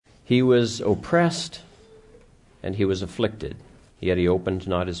He was oppressed and he was afflicted, yet he opened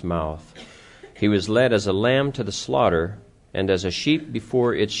not his mouth. He was led as a lamb to the slaughter, and as a sheep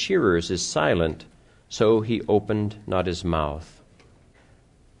before its shearers is silent, so he opened not his mouth.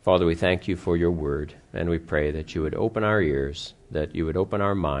 Father, we thank you for your word, and we pray that you would open our ears, that you would open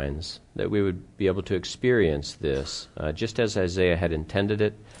our minds, that we would be able to experience this, just as Isaiah had intended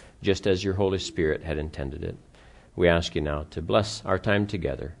it, just as your Holy Spirit had intended it. We ask you now to bless our time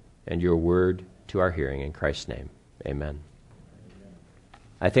together and your word to our hearing in Christ's name. Amen.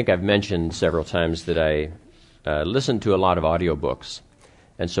 I think I've mentioned several times that I listen to a lot of audiobooks.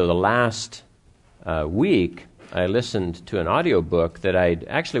 And so the last week, I listened to an audiobook that I'd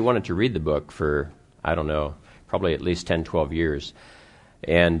actually wanted to read the book for, I don't know, probably at least 10, 12 years.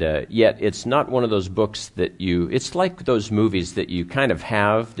 And yet it's not one of those books that it's like those movies that you kind of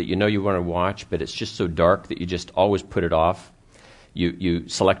have, that you know you want to watch, but it's just so dark that you just always put it off. You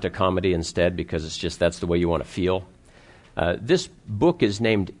select a comedy instead because that's the way you want to feel. This book is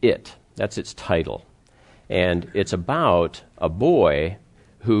named It. That's its title. And it's about a boy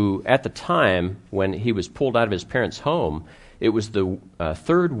who, at the time when he was pulled out of his parents' home, it was the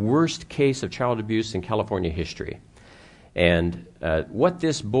third worst case of child abuse in California history. And what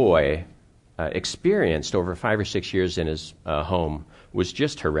this boy experienced over 5 or 6 years in his home was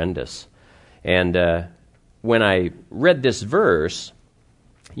just horrendous. And when I read this verse,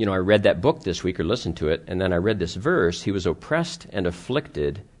 I read that book this week or listened to it, and then I read this verse, he was oppressed and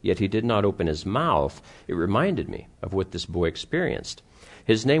afflicted, yet he did not open his mouth. It reminded me of what this boy experienced.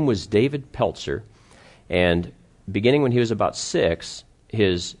 His name was David Peltzer, and beginning when he was about 6,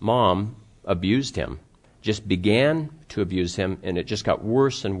 his mom abused him, just began to abuse him, and it just got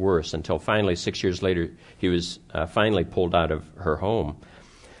worse and worse until finally, 6 years later, he was finally pulled out of her home.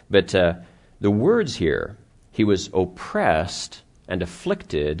 But the words here, he was oppressed and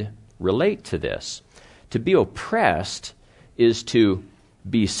afflicted, relate to this. To be oppressed is to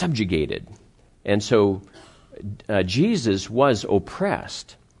be subjugated. And so Jesus was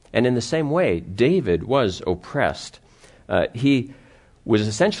oppressed. And in the same way, David was oppressed. He was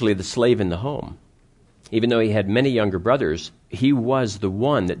essentially the slave in the home. Even though he had many younger brothers, he was the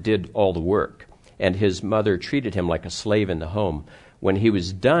one that did all the work. And his mother treated him like a slave in the home. When he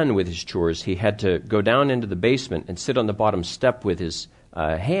was done with his chores, he had to go down into the basement and sit on the bottom step with his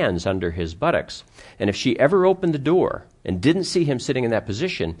hands under his buttocks. And if she ever opened the door and didn't see him sitting in that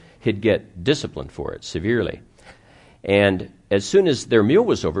position, he'd get disciplined for it severely. And as soon as their meal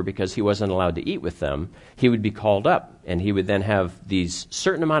was over, because he wasn't allowed to eat with them, he would be called up, and he would then have these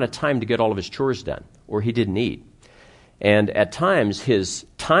certain amount of time to get all of his chores done, or he didn't eat. And at times, his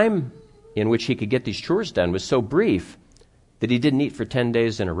time in which he could get these chores done was so brief that he didn't eat for 10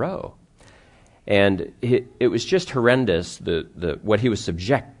 days in a row. And it was just horrendous, what he was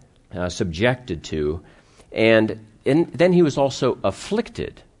subjected to. And then he was also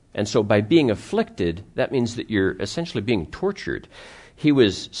afflicted. And so by being afflicted, that means that you're essentially being tortured. He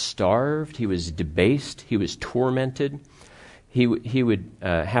was starved, he was debased, he was tormented. He would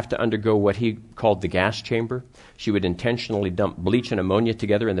have to undergo what he called the gas chamber. She would intentionally dump bleach and ammonia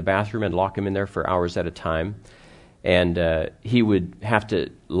together in the bathroom and lock him in there for hours at a time. And he would have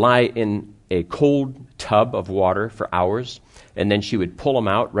to lie in a cold tub of water for hours, and then she would pull him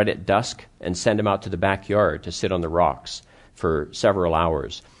out right at dusk and send him out to the backyard to sit on the rocks for several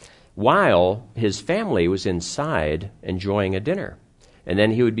hours, while his family was inside enjoying a dinner. And then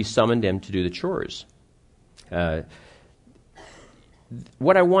he would be summoned in to do the chores.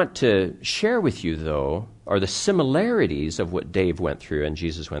 What I want to share with you, though, are the similarities of what Dave went through and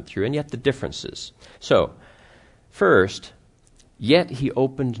Jesus went through, and yet the differences. So, first, yet he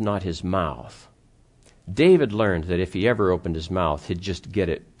opened not his mouth. David learned that if he ever opened his mouth, he'd just get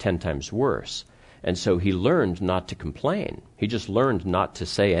it 10 times worse. And so he learned not to complain. He just learned not to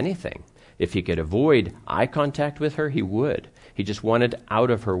say anything. If he could avoid eye contact with her, he would. He just wanted out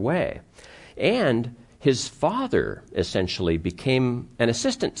of her way. And his father essentially became an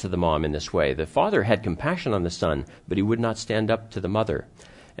assistant to the mom in this way. The father had compassion on the son, but he would not stand up to the mother.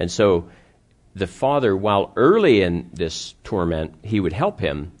 And so the father, while early in this torment, he would help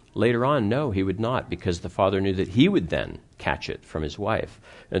him. Later on, no, he would not, because the father knew that he would then catch it from his wife.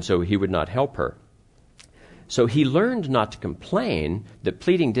 And so he would not help her. So he learned not to complain, that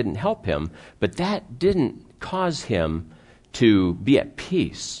pleading didn't help him, but that didn't cause him to be at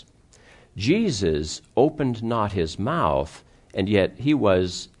peace. Jesus opened not his mouth, and yet he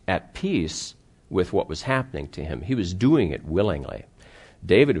was at peace with what was happening to him. He was doing it willingly.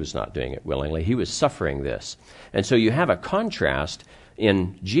 David was not doing it willingly. He was suffering this. And so you have a contrast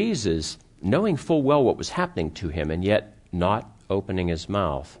in Jesus knowing full well what was happening to him and yet not opening his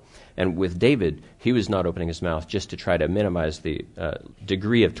mouth. And with David, he was not opening his mouth just to try to minimize the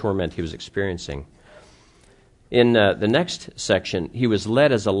degree of torment he was experiencing. In the next section, he was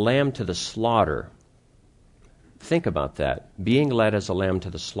led as a lamb to the slaughter. Think about that. Being led as a lamb to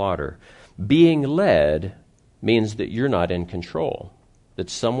the slaughter. Being led means that you're not in control, that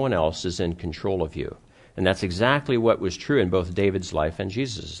someone else is in control of you. And that's exactly what was true in both David's life and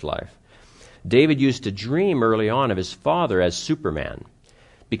Jesus' life. David used to dream early on of his father as Superman,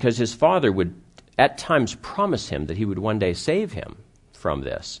 because his father would at times promise him that he would one day save him from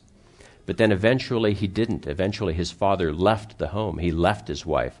this. But then eventually he didn't. Eventually his father left the home. He left his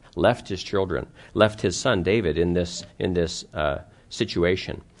wife, left his children, left his son David in this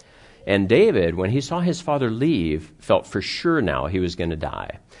situation. And David, when he saw his father leave, felt for sure now he was going to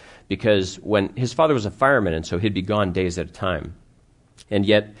die. Because when his father was a fireman, and so he'd be gone days at a time. And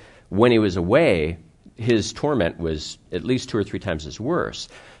yet, when he was away, his torment was at least 2 or 3 times as worse.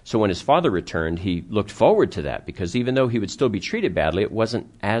 So when his father returned, he looked forward to that, because even though he would still be treated badly, it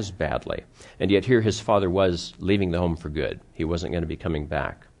wasn't as badly. And yet here his father was leaving the home for good. He wasn't going to be coming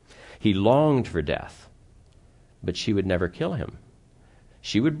back. He longed for death, but she would never kill him.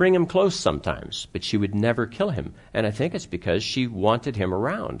 She would bring him close sometimes, but she would never kill him. And I think it's because she wanted him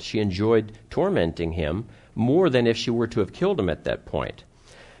around. She enjoyed tormenting him more than if she were to have killed him at that point.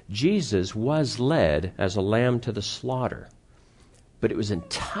 Jesus was led as a lamb to the slaughter, but it was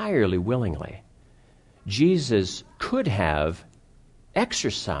entirely willingly. Jesus could have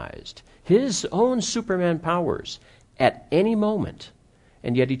exercised his own Superman powers at any moment,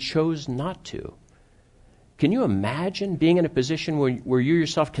 and yet he chose not to. Can you imagine being in a position where you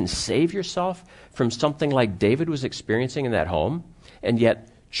yourself can save yourself from something like David was experiencing in that home, and yet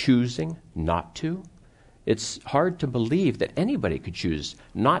choosing not to? It's hard to believe that anybody could choose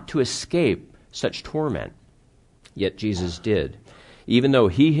not to escape such torment. Yet Jesus did. Even though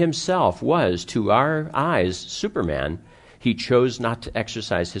he himself was, to our eyes, Superman, he chose not to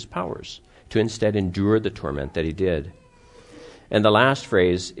exercise his powers, to instead endure the torment that he did. And the last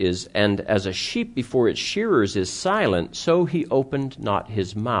phrase is, and as a sheep before its shearers is silent, so he opened not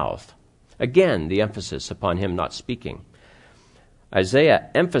his mouth. Again, the emphasis upon him not speaking. Isaiah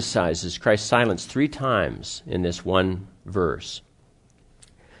emphasizes Christ's silence 3 times in this one verse.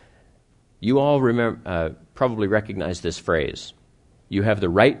 You all probably recognize this phrase. You have the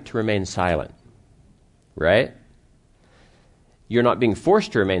right to remain silent, right? You're not being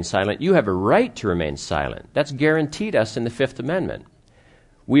forced to remain silent. You have a right to remain silent. That's guaranteed us in the Fifth Amendment.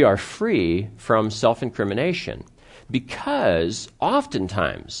 We are free from self-incrimination because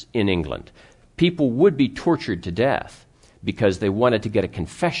oftentimes in England, people would be tortured to death because they wanted to get a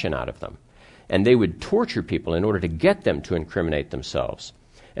confession out of them. And they would torture people in order to get them to incriminate themselves.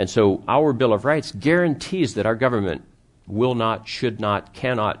 And so our Bill of Rights guarantees that our government will not, should not,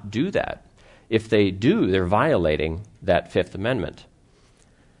 cannot do that. If they do, they're violating that Fifth Amendment.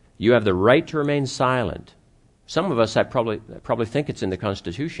 You have the right to remain silent. Some of us I probably think it's in the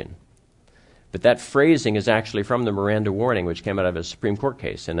Constitution. But that phrasing is actually from the Miranda warning, which came out of a Supreme Court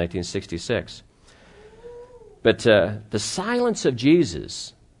case in 1966. But the silence of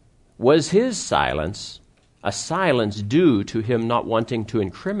Jesus, was his silence a silence due to him not wanting to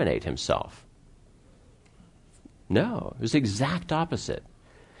incriminate himself? No, it was the exact opposite.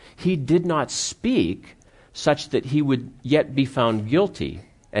 He did not speak such that he would yet be found guilty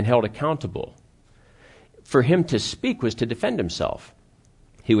and held accountable. For him to speak was to defend himself.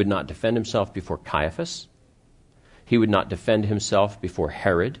 He would not defend himself before Caiaphas. He would not defend himself before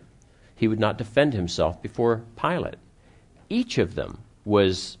Herod. He would not defend himself before Pilate. Each of them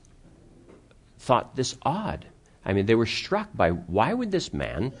thought this odd. I mean, they were struck by, why would this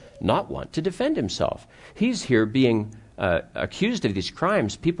man not want to defend himself? He's here being accused of these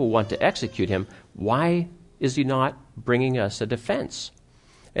crimes. People want to execute him. Why is he not bringing us a defense?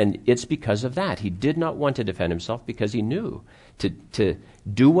 And it's because of that. He did not want to defend himself because he knew to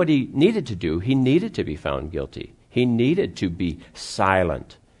do what he needed to do, he needed to be found guilty. He needed to be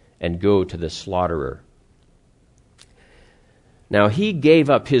silent and go to the slaughterer. Now, he gave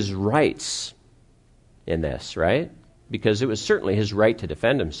up his rights in this, right? Because it was certainly his right to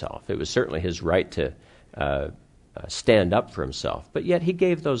defend himself. It was certainly his right to stand up for himself. But yet he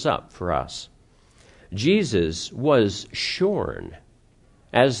gave those up for us. Jesus was shorn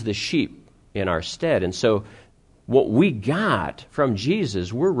as the sheep in our stead. And so what we got from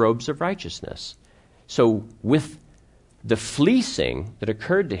Jesus were robes of righteousness. So with the fleecing that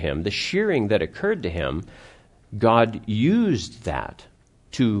occurred to him, the shearing that occurred to him, God used that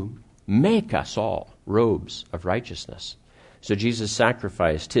to make us all robes of righteousness. So Jesus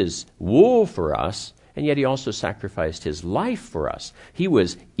sacrificed his wool for us, and yet he also sacrificed his life for us. He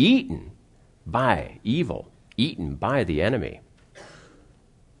was eaten by evil, eaten by the enemy.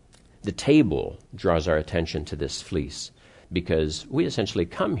 The table draws our attention to this fleece because we essentially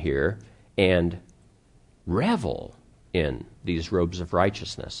come here and revel in these robes of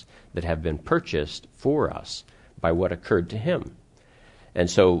righteousness that have been purchased for us by what occurred to him. And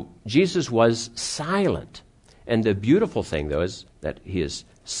so Jesus was silent. And the beautiful thing, though, is that he is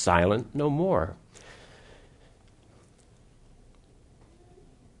silent no more.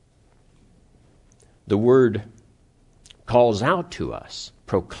 The word calls out to us,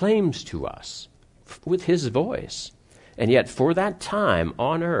 proclaims to us with his voice. And yet for that time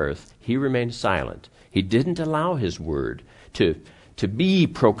on earth, he remained silent. He didn't allow his word to be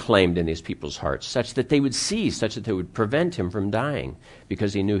proclaimed in these people's hearts, such that they would see, such that they would prevent him from dying,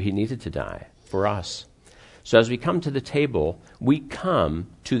 because he knew he needed to die for us. So as we come to the table, we come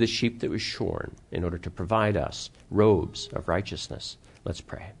to the sheep that was shorn in order to provide us robes of righteousness. Let's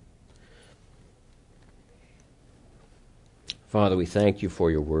pray. Father, we thank you for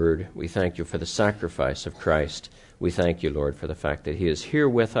your word. We thank you for the sacrifice of Christ. We thank you, Lord, for the fact that he is here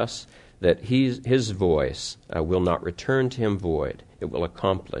with us, that his voice will not return to him void. It will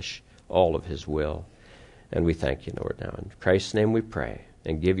accomplish all of his will. And we thank you, Lord, now. In Christ's name we pray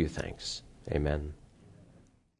and give you thanks. Amen.